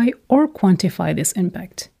qualify or quantify this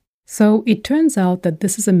impact. So it turns out that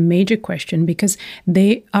this is a major question because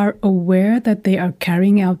they are aware that they are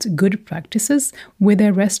carrying out good practices with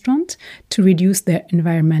their restaurant to reduce their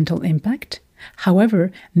environmental impact.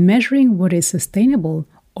 However, measuring what is sustainable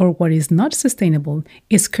or what is not sustainable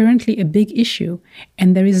is currently a big issue,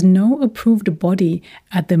 and there is no approved body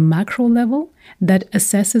at the macro level that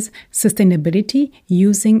assesses sustainability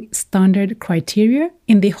using standard criteria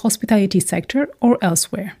in the hospitality sector or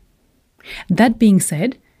elsewhere. That being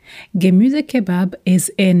said, Gemüse Kebab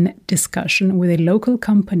is in discussion with a local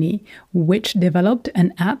company which developed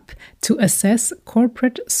an app to assess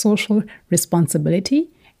corporate social responsibility,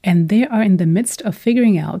 and they are in the midst of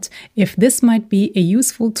figuring out if this might be a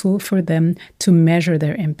useful tool for them to measure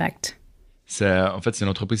their impact. En fait, c'est une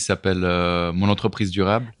entreprise qui s'appelle Mon Entreprise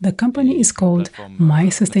Durable. The company is called My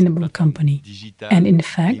Sustainable Company, and in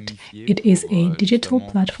fact, it is a digital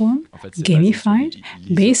platform, gamified,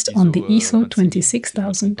 based on the ISO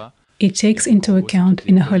 26000. It takes into account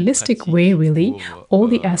in a holistic way, really, all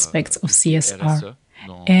the aspects of CSR.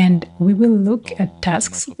 And we will look at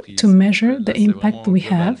tasks to measure the impact we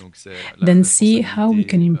have, then see how we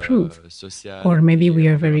can improve. Or maybe we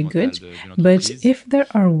are very good, but if there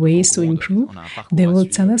are ways to improve, they will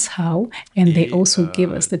tell us how, and they also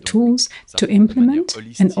give us the tools to implement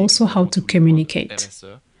and also how to communicate.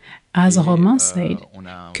 As Romain said,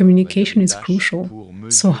 communication is crucial.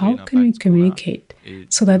 So how can we communicate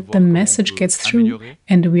so that the message gets through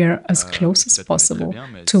and we are as close as possible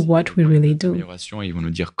to what we really do? Ils vont nous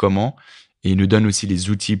dire comment et ils nous donnent aussi les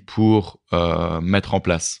outils pour mettre en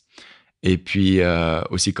place. Et puis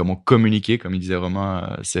aussi comment communiquer, comme il disait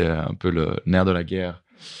Romain, c'est un peu le nerf de la guerre,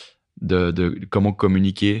 de comment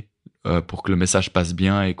communiquer pour que le message passe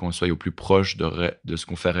bien et qu'on soit au plus proche de ce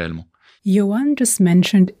qu'on fait réellement. Johan just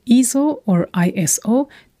mentioned ISO or ISO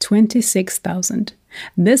 26000.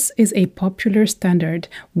 This is a popular standard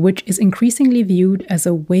which is increasingly viewed as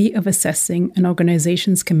a way of assessing an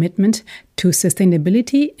organization's commitment to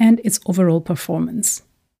sustainability and its overall performance.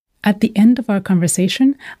 At the end of our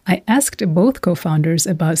conversation, I asked both co-founders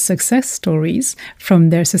about success stories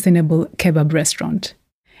from their sustainable kebab restaurant.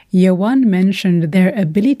 Johan mentioned their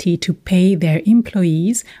ability to pay their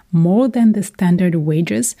employees more than the standard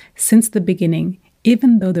wages since the beginning,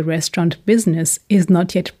 even though the restaurant business is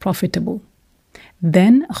not yet profitable.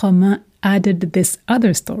 Then Romain added this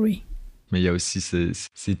other story. Mais il y a aussi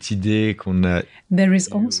cette idée qu'on a. There is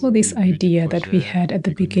also this idea that we had at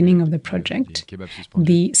the beginning of the project,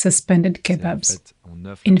 the suspended kebabs.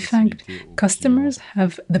 In fact, customers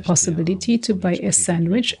have the possibility to buy a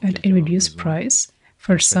sandwich at a reduced price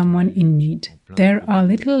for someone in need. There are a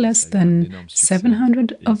little less than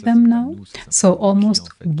 700 of them now, so almost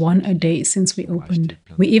one a day since we opened.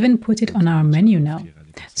 We even put it on our menu now.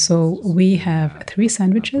 So we have 3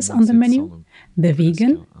 sandwiches on the menu, the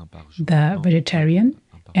vegan, the vegetarian,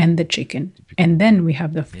 and the chicken. And then we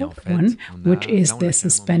have the 4th one, which is the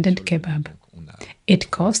suspended kebab.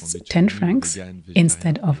 It costs 10 francs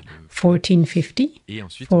instead of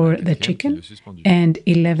 14.50 for the chicken and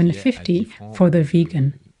 11.50 for the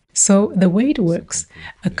vegan. So the way it works,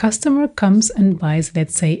 a customer comes and buys,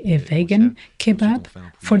 let's say, a vegan kebab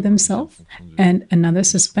for themselves and another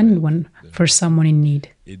suspended one for someone in need.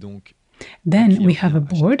 Then we have a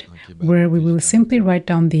board where we will simply write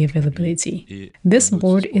down the availability. This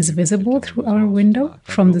board is visible through our window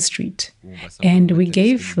from the street. And we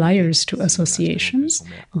gave flyers to associations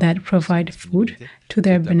that provide food to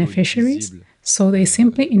their beneficiaries, so they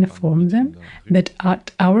simply inform them that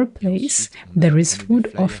at our place there is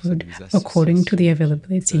food offered according to the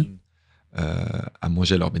availability. À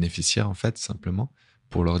manger à leurs bénéficiaires, en fait, simplement,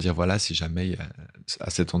 pour leur dire, voilà, si jamais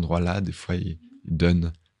à cet endroit-là, des fois, ils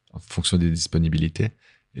donnent en fonction des disponibilités,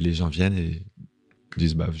 et les gens viennent et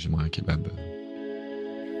disent, bah, j'aimerais un kebab.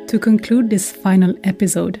 To conclude this final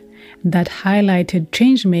episode that highlighted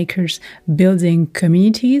changemakers building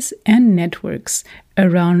communities and networks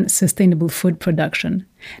around sustainable food production,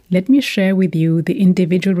 let me share with you the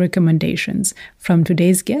individual recommendations from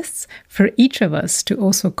today's guests for each of us to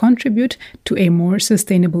also contribute to a more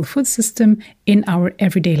sustainable food system in our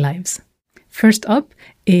everyday lives. First up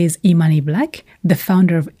is Imani Black, the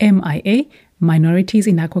founder of MIA, Minorities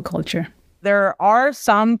in Aquaculture. There are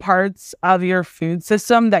some parts of your food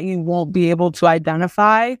system that you won't be able to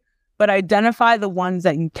identify, but identify the ones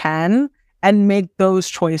that you can and make those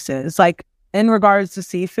choices. Like in regards to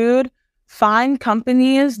seafood, find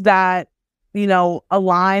companies that, you know,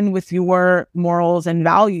 align with your morals and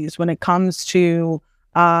values when it comes to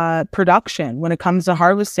production, when it comes to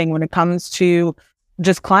harvesting, when it comes to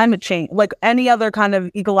just climate change, like any other kind of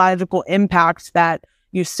ecological impacts that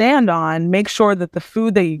you stand on. Make sure that the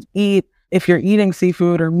food that you eat, if you're eating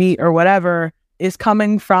seafood or meat or whatever, is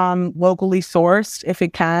coming from locally sourced if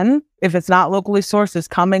it can. If it's not locally sourced, is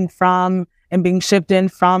coming from and being shipped in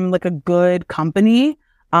from like a good company.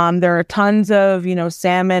 There are tons of, you know,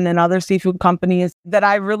 salmon and other seafood companies that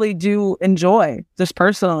I really do enjoy just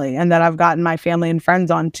personally and that I've gotten my family and friends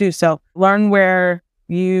on too. So learn where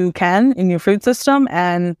you can in your food system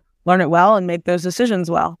and learn it well and make those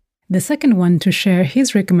decisions well. The second one to share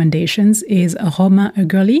his recommendations is Romain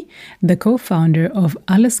Egerly, the co-founder of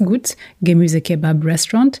Alles Gut Gemüsekebab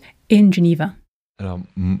restaurant in Geneva. Alors,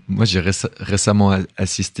 moi, j'ai récemment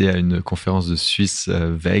assisté à une conférence de Suisse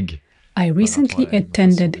VEG. I recently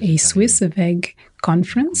attended a Swiss VEG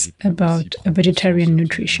conference about vegetarian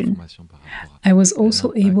nutrition. I was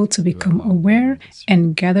also able to become aware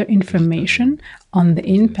and gather information on the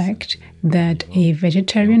impact that a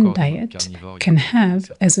vegetarian diet can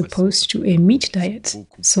have as opposed to a meat diet.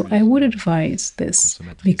 So I would advise this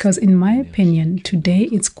because in my opinion, today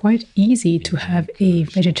it's quite easy to have a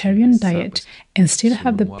vegetarian diet and still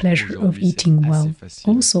have the pleasure of eating well.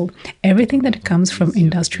 Also, everything that comes from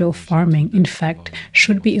industrial farming, in fact,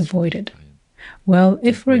 should be avoided. Well,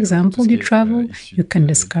 if, for example, you travel, you can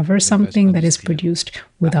discover something that is produced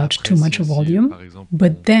without too much volume,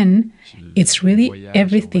 but then it's really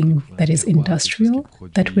everything that is industrial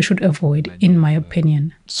that we should avoid, in my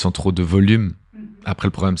opinion. Sans trop de volume. Après,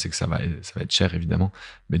 le problème, c'est que ça va être cher, évidemment.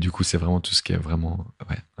 Mais du coup, c'est vraiment tout ce qui est vraiment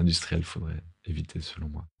industriel, il faudrait éviter, selon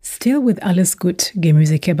moi. Still with Alles Gut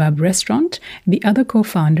Gemüsekebab restaurant, the other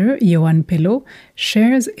co-founder, Johan Pelot,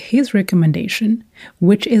 shares his recommendation,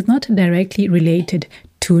 which is not directly related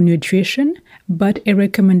to nutrition, but a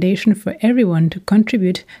recommendation for everyone to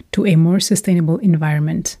contribute to a more sustainable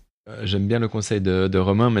environment. J'aime bien le conseil de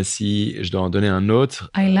Romain, mais si je dois en donner un autre...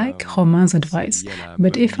 I like Romain's advice,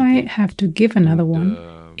 but if I have to give another one,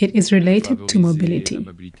 it is related to mobility.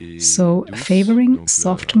 So favoring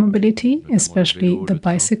soft mobility, especially the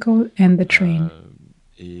bicycle and the train.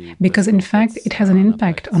 Because in fact, it has an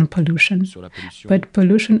impact on pollution, but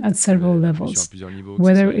pollution at several levels,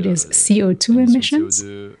 whether it is CO2 emissions,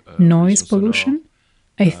 noise pollution,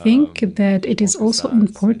 I think that it is also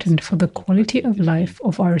important for the quality of life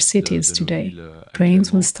of our cities today.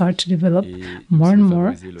 Trains will start to develop more and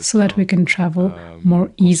more so that we can travel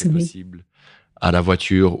more easily. À la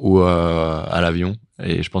voiture ou à l'avion.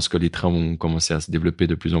 Et je pense que les trains vont commencer à se développer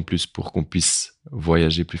de plus en plus pour qu'on puisse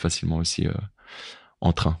voyager plus facilement aussi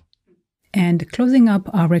en train. And closing up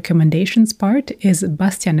our recommendations part is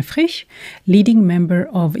Bastian Frich, leading member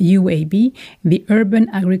of UAB, the Urban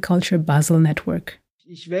Agriculture Basel Network.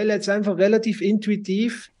 Ich wähle jetzt einfach relativ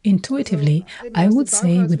intuitiv. Intuitively, I would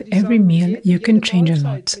say with every meal you can change a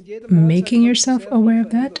lot. Making yourself aware of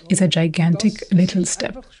that is a gigantic little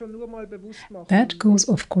step. That goes,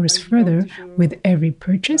 of course, further with every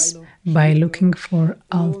purchase by looking for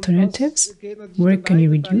alternatives. Where can you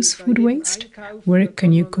reduce food waste? Where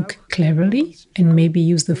can you cook cleverly and maybe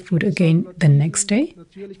use the food again the next day?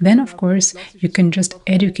 Then, of course, you can just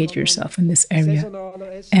educate yourself in this area.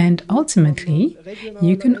 And ultimately,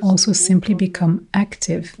 you can also simply become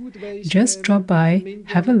active. Just drop by,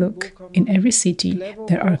 have a look. In every city,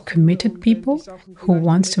 there are committed people who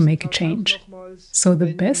want to make a change. So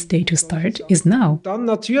the best day to start is now. Dann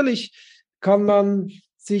natürlich kann man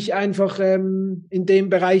sich einfach in dem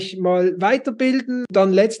Bereich mal weiterbilden.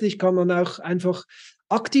 Dann letztlich kann man auch einfach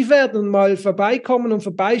aktiv werden und mal vorbeikommen und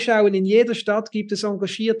vorbeischauen. In jeder Stadt gibt es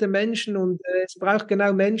engagierte Menschen und es braucht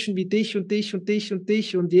genau Menschen wie dich und dich und dich und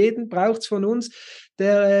dich und jeden braucht es von uns,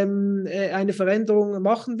 der eine Veränderung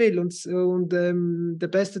machen will und der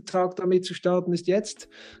beste Tag damit zu starten ist jetzt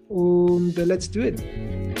und let's do it.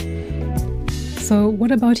 So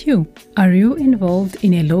what about you? Are you involved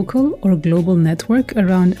in a local or global network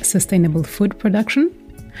around sustainable food production?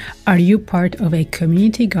 Are you part of a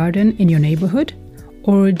community garden in your neighborhood?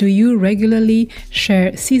 Or do you regularly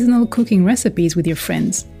share seasonal cooking recipes with your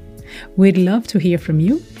friends? We'd love to hear from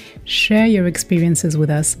you. Share your experiences with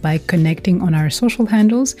us by connecting on our social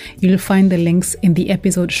handles. You'll find the links in the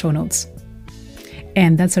episode show notes.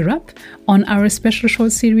 And that's a wrap on our special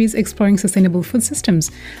short series exploring sustainable food systems.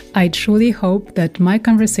 I truly hope that my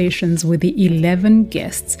conversations with the 11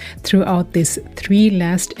 guests throughout these 3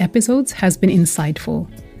 last episodes has been insightful.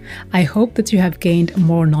 I hope that you have gained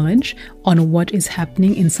more knowledge on what is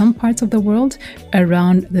happening in some parts of the world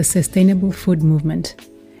around the sustainable food movement.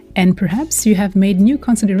 And perhaps you have made new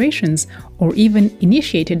considerations or even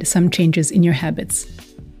initiated some changes in your habits.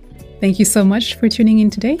 Thank you so much for tuning in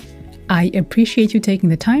today. I appreciate you taking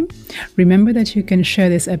the time. Remember that you can share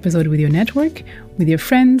this episode with your network, with your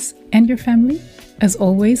friends, and your family. As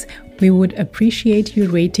always, we would appreciate you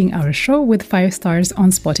rating our show with 5 stars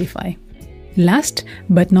on Spotify. Last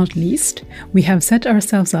but not least, we have set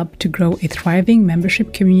ourselves up to grow a thriving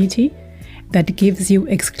membership community that gives you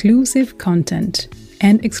exclusive content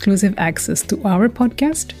and exclusive access to our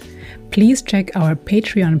podcast. Please check our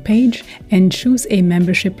Patreon page and choose a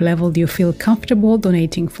membership level you feel comfortable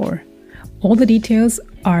donating for. All the details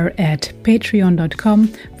are at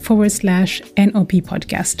patreon.com/NOP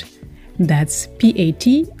podcast. That's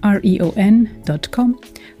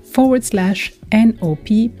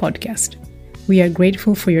patreon.com/NOP podcast. We are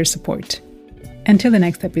grateful for your support. Until the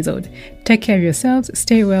next episode, take care of yourselves,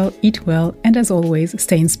 stay well, eat well, and as always,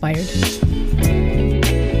 stay inspired.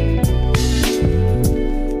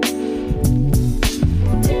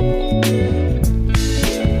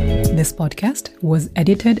 This podcast was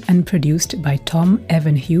edited and produced by Tom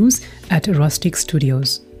Evan Hughes at Rustic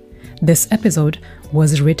Studios. This episode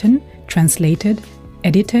was written, translated,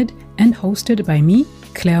 edited, and hosted by me,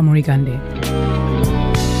 Claire Morigande.